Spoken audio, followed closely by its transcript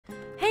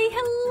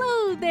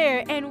Hello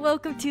there, and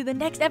welcome to the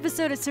next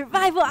episode of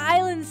Survival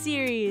Island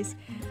series.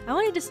 I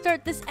wanted to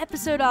start this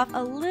episode off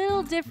a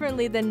little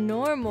differently than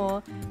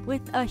normal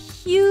with a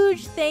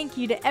huge thank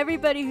you to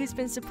everybody who's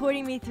been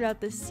supporting me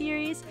throughout this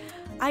series.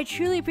 I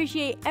truly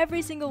appreciate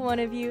every single one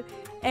of you,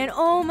 and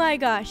oh my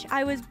gosh,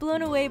 I was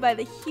blown away by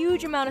the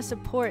huge amount of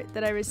support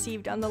that I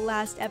received on the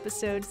last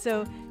episode,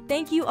 so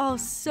thank you all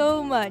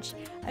so much.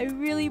 I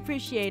really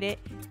appreciate it.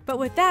 But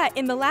with that,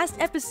 in the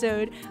last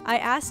episode, I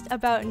asked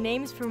about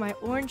names for my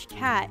orange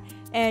cat,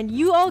 and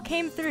you all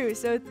came through,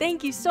 so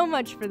thank you so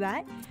much for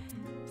that.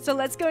 So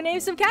let's go name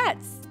some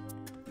cats.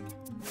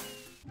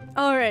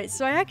 Alright,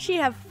 so I actually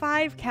have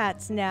 5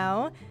 cats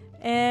now,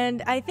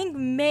 and I think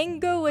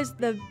Mango was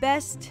the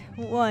best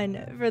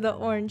one for the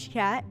orange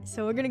cat,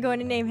 so we're gonna go ahead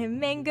and name him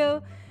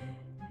Mango.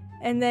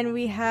 And then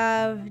we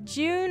have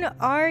June,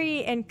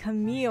 Ari, and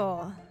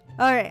Camille.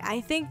 Alright,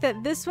 I think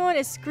that this one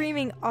is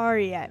screaming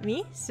Ari at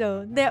me,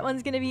 so that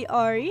one's gonna be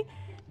Ari,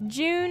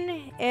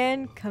 June,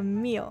 and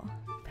Camille.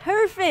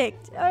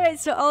 Perfect! Alright,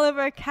 so all of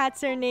our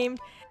cats are named,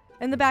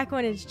 and the back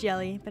one is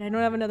Jelly, but I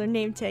don't have another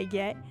name tag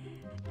yet.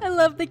 I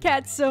love the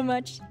cats so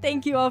much.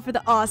 Thank you all for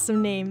the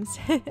awesome names.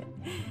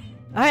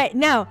 Alright,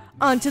 now,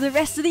 on to the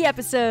rest of the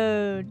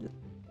episode.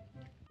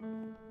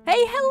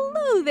 Hey,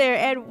 hello there,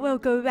 and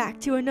welcome back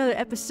to another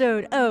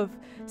episode of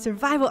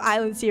Survival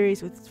Island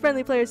series with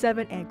Friendly Player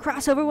 7 and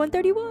Crossover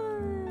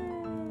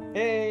 131.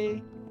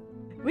 Hey!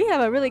 We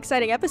have a really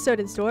exciting episode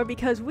in store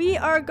because we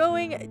are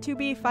going to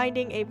be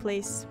finding a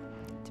place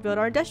to build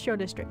our industrial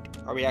district.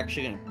 Are we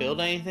actually going to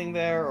build anything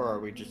there, or are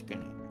we just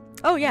going to...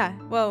 Oh yeah,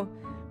 well,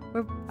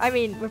 we're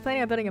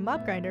planning on building a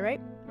mob grinder,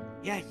 right?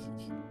 Yeah,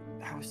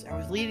 I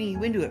was leading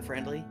you into it,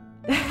 Friendly.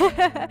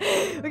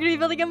 We're gonna be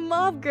building a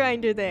mob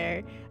grinder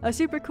there. A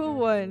super cool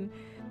one.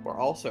 We're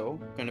also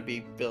going to be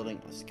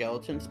building a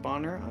skeleton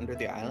spawner under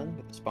the island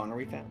with the spawner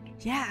we found.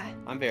 Yeah.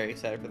 I'm very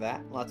excited for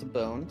that. Lots of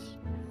bones.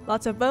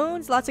 Lots of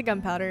bones, lots of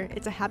gunpowder.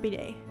 It's a happy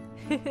day.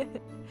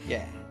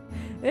 Yeah.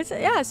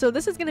 So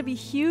this is going to be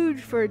huge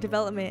for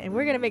development, and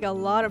we're going to make a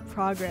lot of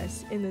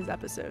progress in this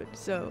episode.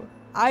 So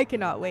I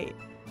cannot wait.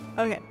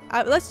 Okay,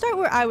 let's start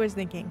where I was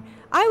thinking.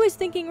 I was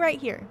thinking right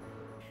here.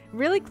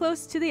 Really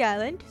close to the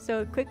island,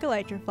 so a quick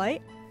elytra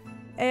flight.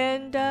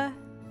 And, yeah,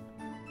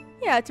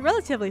 it's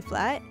relatively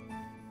flat.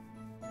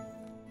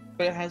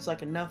 But it has,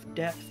 like, enough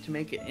depth to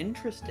make it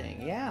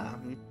interesting. Yeah.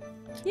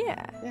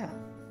 Yeah. Yeah.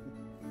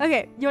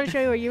 Okay, you want to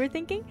show me what you were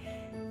thinking?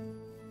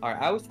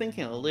 Alright, I was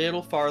thinking a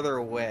little farther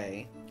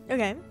away.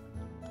 Okay.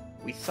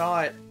 We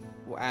saw it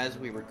as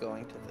we were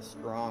going to the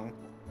strong.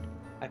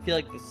 I feel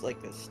like this,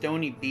 like, the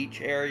stony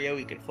beach area,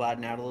 we could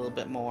flatten out a little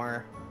bit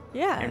more.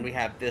 Yeah. And we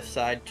have this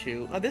side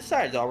too. Oh, this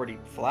side's already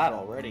flat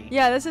already.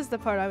 Yeah, this is the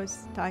part I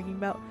was talking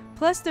about.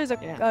 Plus, there's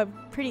a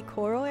pretty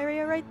coral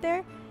area right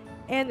there,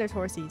 and there's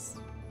horsies.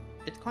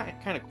 It's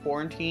kind of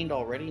quarantined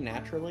already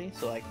naturally,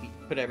 so like we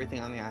put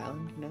everything on the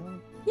island, you know?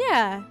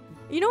 Yeah.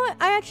 You know what?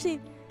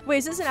 Wait,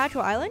 is this an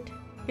actual island?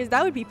 Because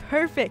that would be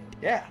perfect.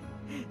 Yeah.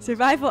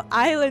 Survival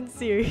Island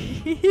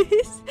series.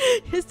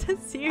 Just a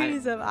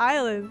series of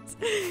islands.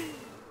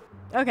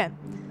 Okay.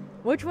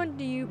 Which one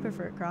do you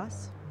prefer,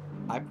 Cross?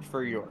 I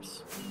prefer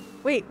yours.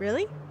 Wait,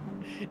 really?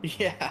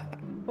 Yeah.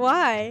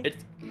 Why?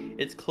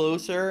 It's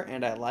closer,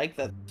 and I like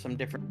that some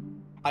different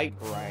height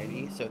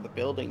variety, so the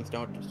buildings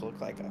don't just look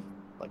like a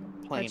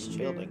plain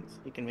buildings.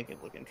 You can make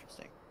it look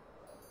interesting.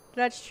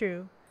 That's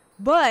true.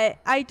 But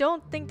I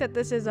don't think that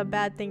this is a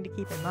bad thing to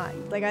keep in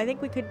mind. Like, I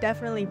think we could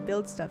definitely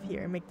build stuff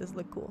here and make this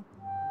look cool.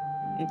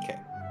 Okay.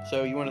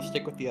 So you want to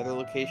stick with the other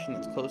location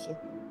that's closer?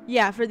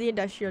 Yeah, for the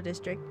industrial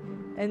district.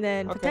 And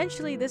then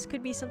potentially this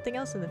could be something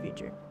else in the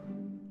future.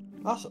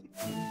 Awesome.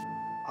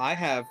 I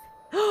have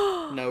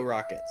no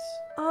rockets.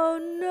 Oh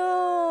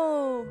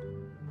no!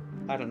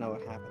 I don't know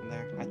what happened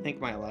there. I think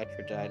my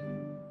elytra died.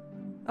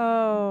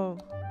 Oh.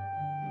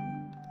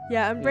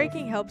 Yeah,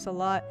 unbreaking helps a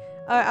lot.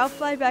 I'll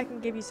fly back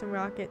and give you some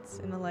rockets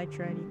in the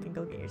elytra, and you can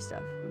go get your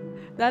stuff.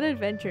 That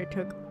adventure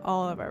took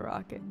all of our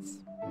rockets.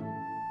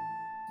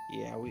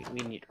 Yeah, we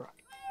need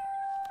rockets.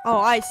 Oh,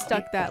 I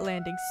stuck that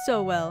landing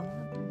so well.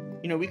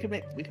 You know, we could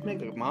make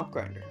a mob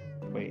grinder.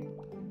 Wait.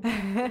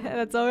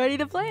 That's already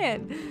the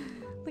plan.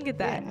 Look at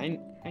that. Yeah,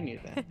 I knew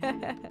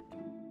that.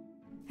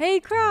 Hey,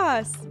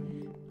 Cross.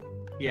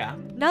 Yeah.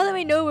 Now that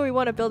we know where we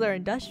want to build our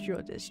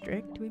industrial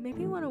district, do we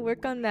maybe want to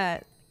work on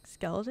that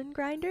skeleton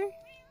grinder?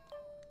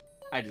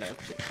 I'd love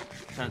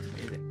to. Sounds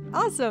amazing.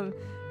 Awesome.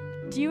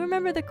 Do you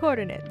remember the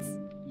coordinates?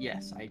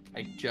 Yes, I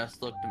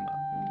just looked them up.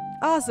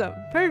 Awesome.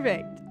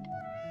 Perfect.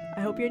 I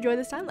hope you enjoy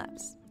this time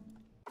lapse.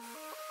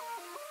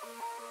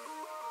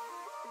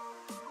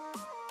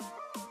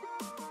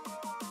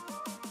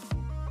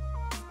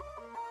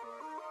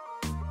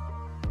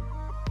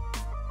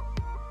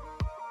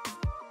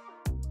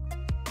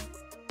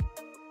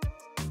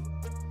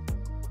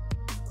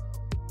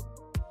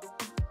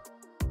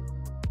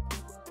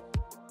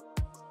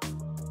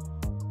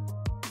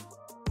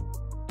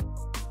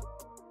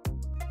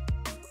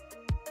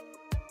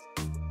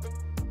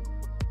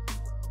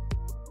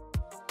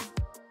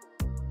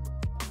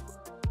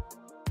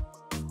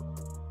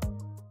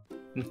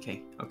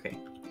 Okay.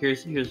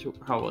 Here's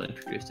how we'll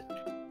introduce it.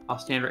 I'll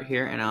stand right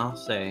here and I'll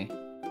say,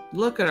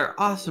 "Look at our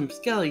awesome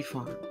skelly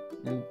farm."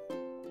 And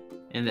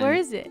then Where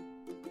is it?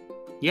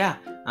 Yeah.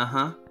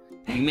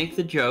 You make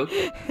the joke,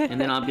 and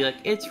then I'll be like,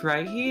 "It's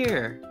right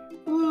here."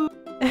 Woo.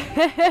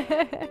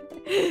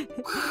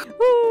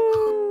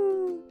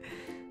 Woo.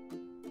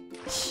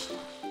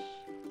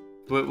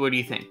 What do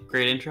you think?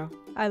 Great intro?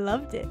 I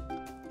loved it.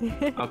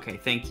 Okay,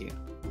 thank you.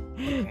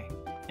 Okay.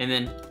 And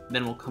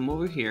then we'll come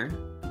over here.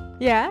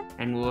 Yeah?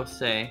 And we'll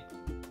say,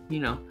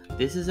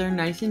 this is our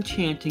nice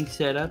enchanting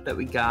setup that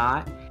we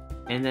got.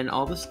 And then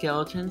all the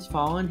skeletons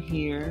fall in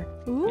here.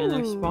 Ooh. And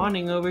they're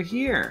spawning over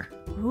here.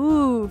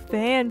 Ooh,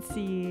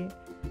 fancy.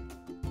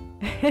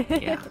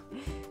 Yeah.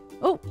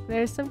 Oh,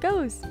 there's some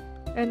ghosts.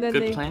 And then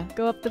they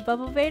go up the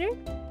bubble vader.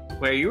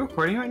 Wait, are you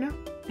recording right now?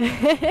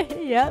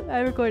 Yep, I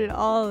recorded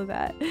all of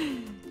that.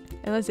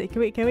 And let's see, can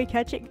we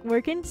catch it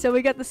working? So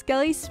we got the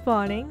skellies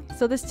spawning.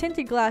 So this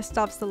tinted glass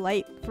stops the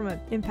light from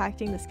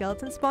impacting the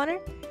skeleton spawner.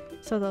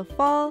 So they'll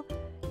fall,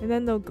 and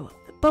then they'll go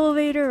up the bubble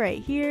vader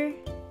right here.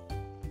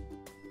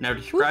 Now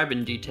describe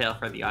in detail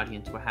for the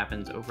audience what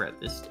happens over at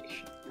this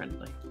station,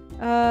 Friendly.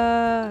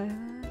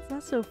 It's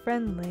not so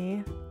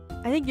friendly.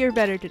 I think you're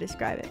better to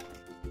describe it.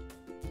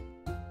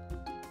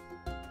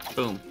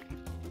 Boom.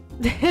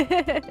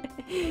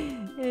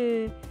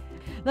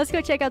 Let's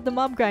go check out the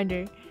mob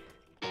grinder.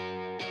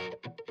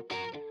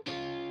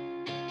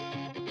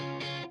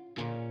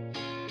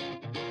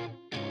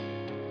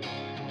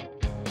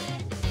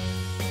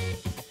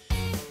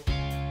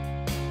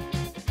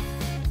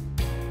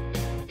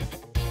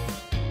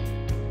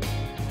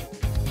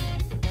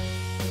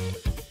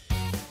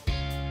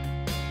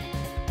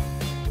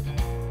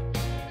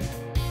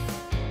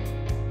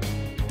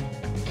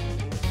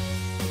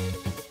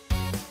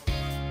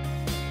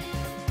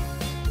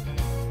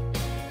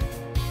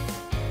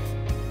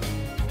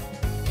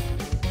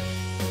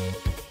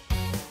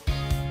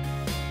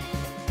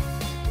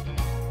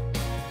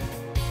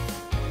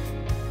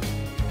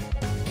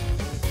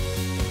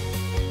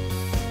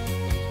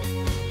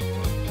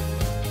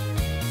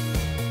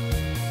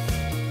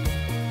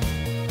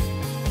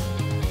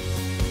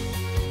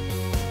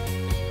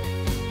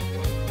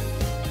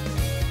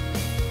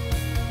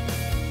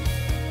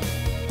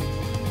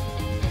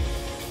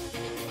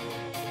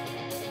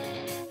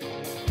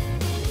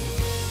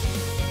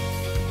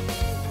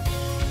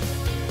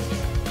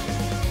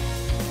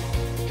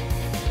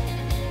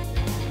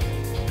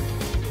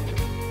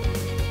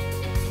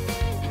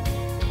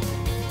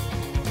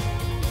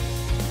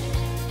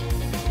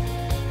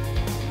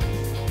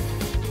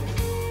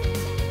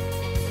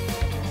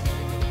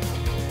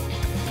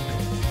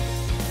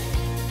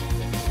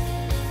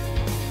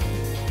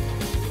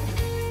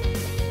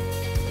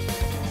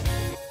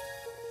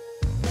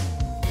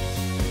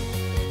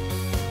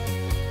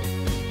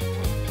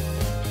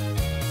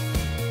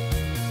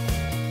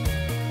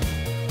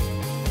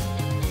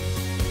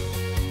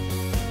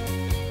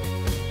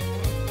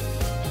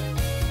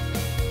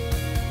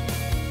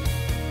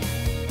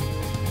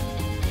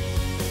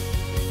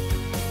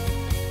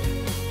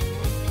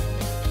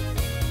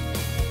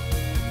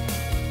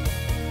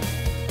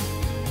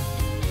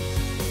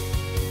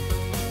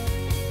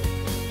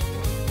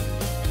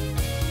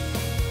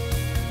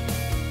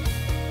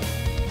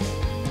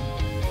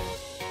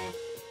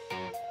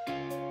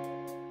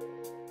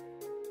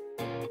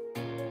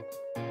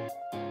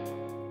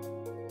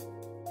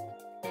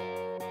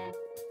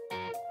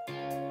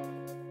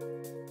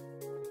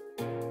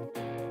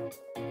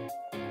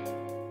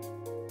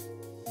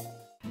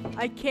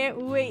 I can't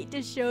wait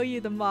to show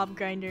you the mob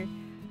grinder.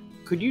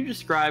 Could you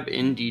describe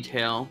in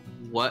detail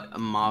what a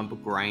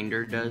mob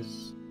grinder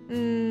does?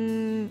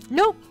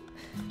 Nope.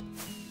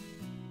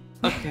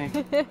 Okay.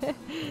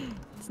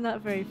 It's not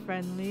very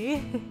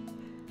friendly.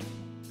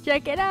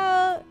 Check it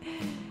out.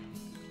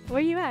 Where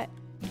are you at?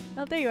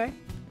 Oh, there you are.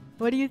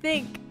 What do you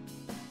think?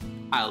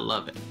 I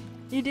love it.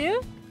 You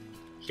do?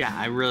 Yeah,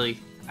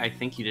 I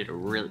think you did a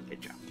really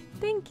good job.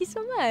 Thank you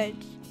so much.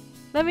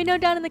 Let me know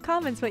down in the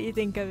comments what you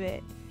think of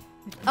it.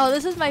 Oh,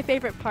 this is my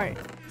favorite part.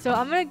 So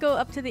I'm gonna go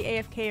up to the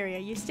AFK area.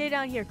 You stay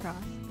down here,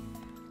 Cross.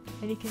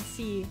 And you can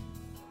see.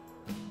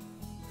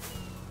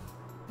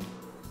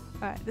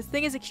 Alright, this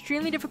thing is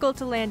extremely difficult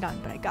to land on,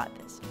 but I got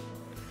this.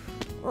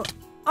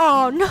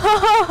 Oh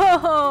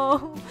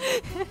no!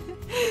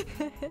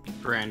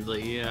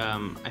 Friendly,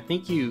 I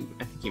think you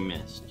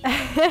missed.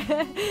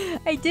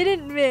 I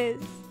didn't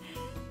miss.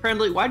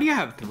 Friendly, why do you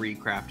have 3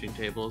 crafting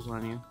tables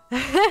on you?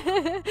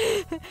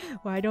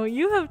 Why don't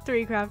you have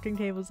 3 crafting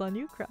tables on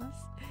you, Cross?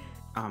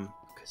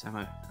 Because I'm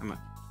a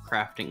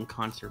crafting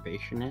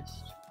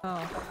conservationist.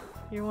 Oh,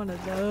 you're one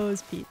of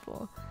those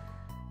people.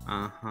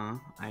 Uh-huh.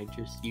 I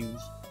just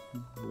use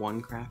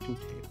 1 crafting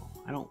table.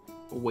 I don't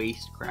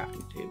waste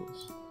crafting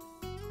tables.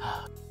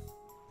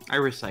 I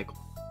recycle.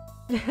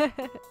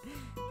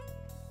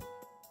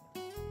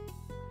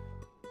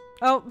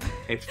 Oh.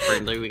 Hey,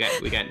 Friendly, we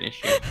got an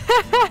issue.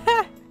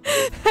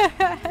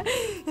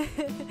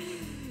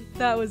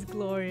 That was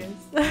glorious.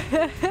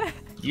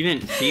 You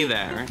didn't see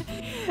that, right?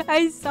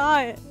 I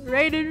saw it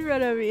right in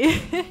front of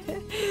me.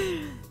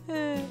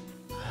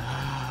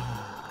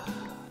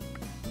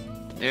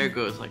 There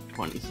goes like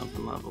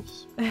 20-something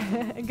levels.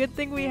 Good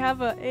thing we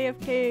have a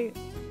AFK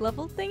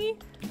level thingy.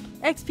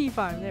 XP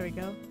farm. There we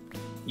go.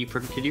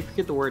 Did you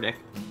forget the word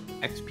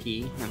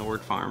XP and the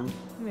word farm?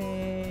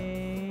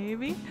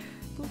 Maybe.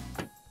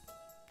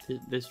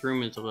 This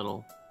room is a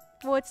little...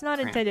 Well, it's not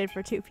cramped. intended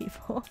for 2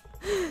 people.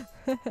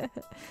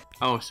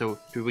 Oh, so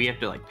do we have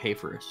to like pay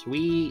for a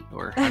suite,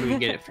 or how do we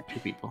get it for 2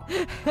 people?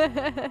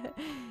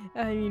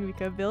 I mean, we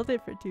could build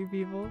it for 2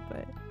 people,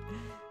 but...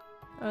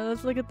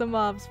 let's look at the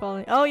mobs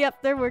falling. Oh,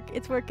 yep,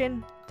 it's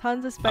working.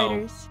 Tons of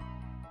spiders. Oh.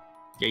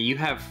 Yeah, you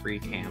have free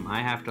cam. I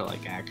have to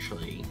like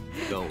actually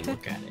go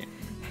look at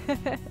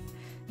it.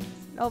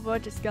 A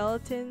bunch of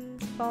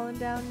skeletons falling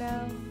down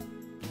now.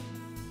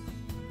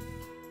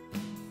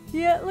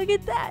 Yeah, look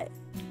at that.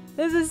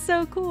 This is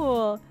so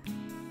cool.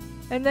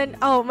 And then,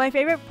 oh, my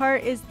favorite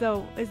part is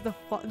the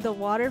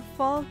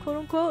waterfall, quote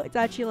unquote. It's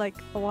actually like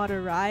a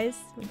water rise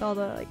with all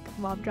the like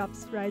mob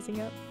drops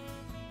rising up.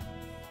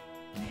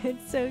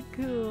 It's so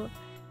cool.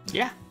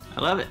 Yeah,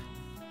 I love it.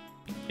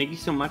 Thank you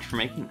so much for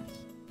making this.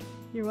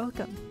 You're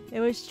welcome. It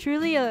was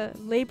truly a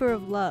labor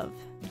of love.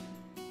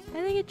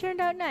 I think it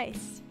turned out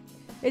nice.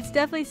 It's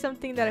definitely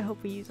something that I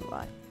hope we use a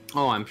lot.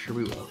 Oh, I'm sure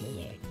we will.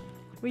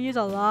 We use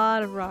a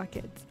lot of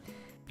rockets.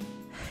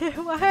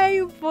 Why are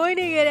you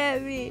pointing it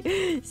at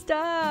me?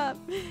 Stop.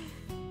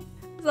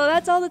 So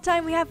that's all the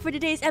time we have for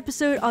today's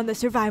episode on the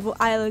Survival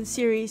Island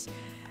series.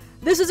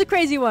 This was a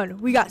crazy one.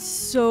 We got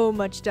so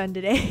much done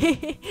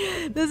today.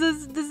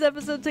 This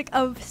episode took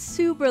a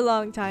super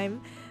long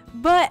time,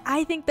 but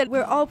I think that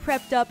we're all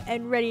prepped up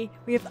and ready.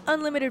 We have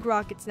unlimited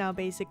rockets now,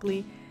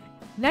 basically.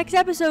 Next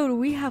episode,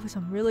 we have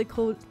some really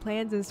cool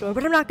plans in store,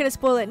 but I'm not going to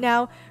spoil it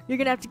now. You're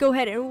going to have to go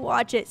ahead and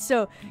watch it.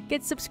 So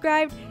get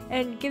subscribed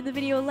and give the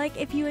video a like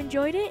if you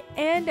enjoyed it,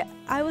 and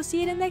I will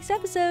see you in the next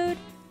episode.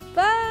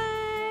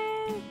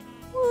 Bye!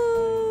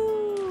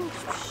 Woo!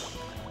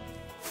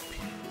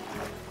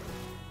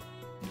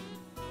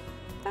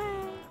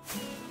 Bye!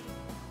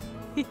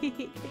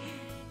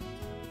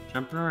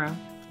 Jumping around.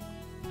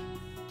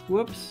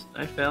 Whoops,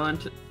 I fell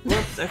into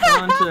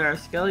our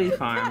skelly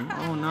farm.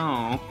 Oh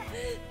no.